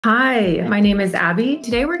Hi, my name is Abby.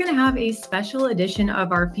 Today we're going to have a special edition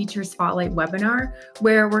of our Feature Spotlight webinar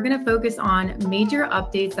where we're going to focus on major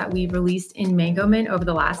updates that we've released in Mangomint over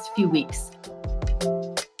the last few weeks.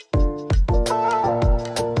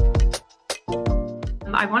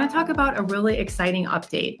 I want to talk about a really exciting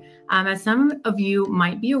update. As some of you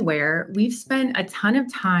might be aware, we've spent a ton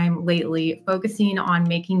of time lately focusing on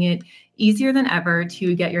making it easier than ever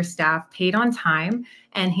to get your staff paid on time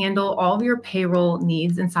and handle all of your payroll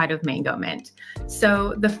needs inside of Mangomint.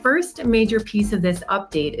 So the first major piece of this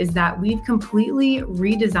update is that we've completely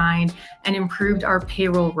redesigned and improved our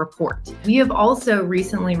payroll report. We have also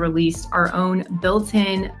recently released our own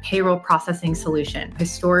built-in payroll processing solution.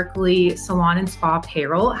 Historically, salon and spa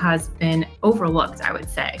payroll has been overlooked, I would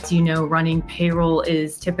say. As you know, running payroll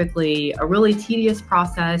is typically a really tedious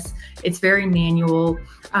process. It's very manual.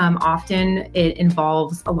 Often it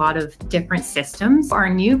involves a lot of different systems. Our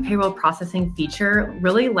new payroll processing feature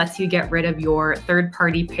really lets you get rid of your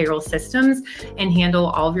third-party payroll systems and handle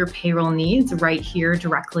all of your payroll needs right here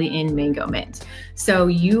directly in Mangomint. So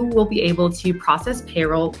you will be able to process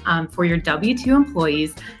payroll for your W-2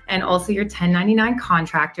 employees and also your 1099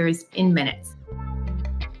 contractors in minutes.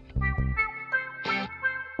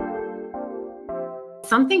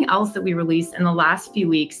 Something else that we released in the last few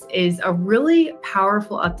weeks is a really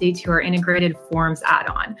powerful update to our integrated forms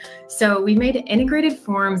add-on. So we made integrated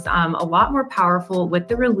forms a lot more powerful with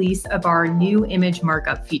the release of our new image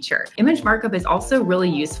markup feature. Image markup is also really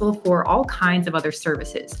useful for all kinds of other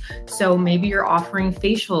services. So maybe you're offering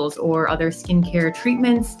facials or other skincare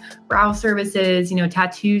treatments, brow services,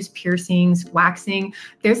 tattoos, piercings, waxing.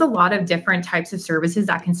 There's a lot of different types of services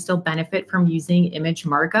that can still benefit from using image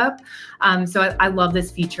markup. So I love this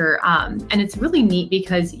feature. And it's really neat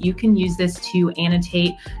because you can use this to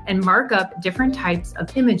annotate and mark up different types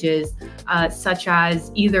of images, such as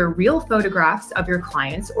either real photographs of your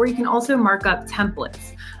clients, or you can also mark up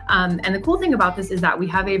templates. And the cool thing about this is that we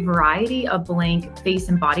have a variety of blank face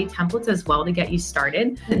and body templates as well to get you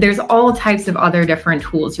started. There's all types of other different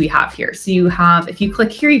tools we have here. So you have, if you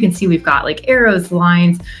click here, you can see we've got like arrows,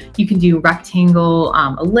 lines, you can do rectangle,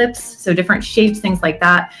 ellipse, so different shapes, things like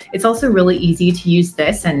that. It's also really easy to use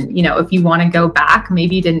this. And, if you want to go back,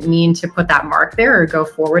 maybe you didn't mean to put that mark there or go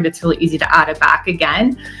forward, it's really easy to add it back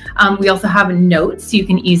again. We also have notes, so you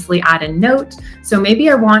can easily add a note. So maybe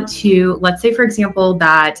I want to, let's say, for example,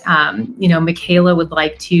 that Michaela would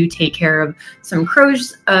like to take care of some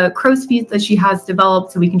crow's feet that she has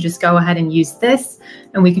developed. So we can just go ahead and use this,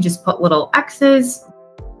 and we can just put little X's.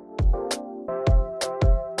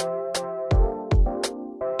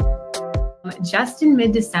 Just in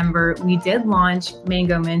mid-December, we did launch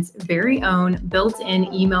Mangomint's very own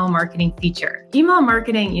built-in email marketing feature. Email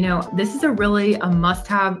marketing, this is a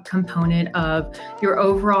must-have component of your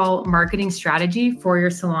overall marketing strategy for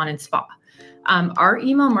your salon and spa. Our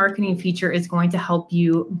email marketing feature is going to help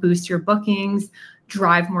you boost your bookings,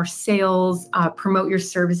 drive more sales, promote your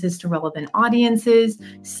services to relevant audiences,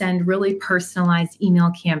 send really personalized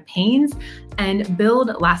email campaigns, and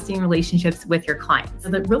build lasting relationships with your clients. So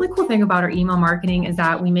the really cool thing about our email marketing is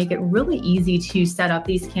that we make it really easy to set up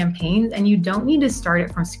these campaigns, and you don't need to start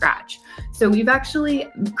it from scratch. So we've actually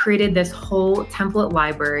created this whole template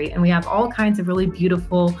library, and we have all kinds of really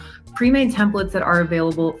beautiful pre-made templates that are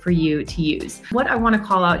available for you to use. What I want to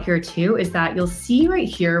call out here too is that you'll see right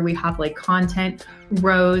here, we have like content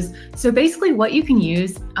rows. So basically what you can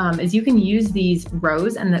use is you can use these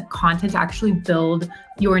rows and the content to actually build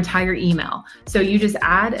your entire email. So you just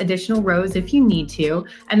add additional rows if you need to.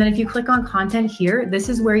 And then if you click on content here, this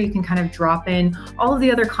is where you can kind of drop in all of the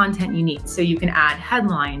other content you need. So you can add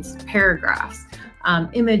headlines, paragraphs,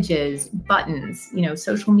 images, buttons,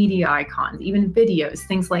 social media icons, even videos,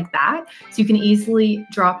 things like that. So you can easily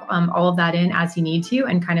drop all of that in as you need to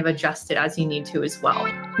and kind of adjust it as you need to as well.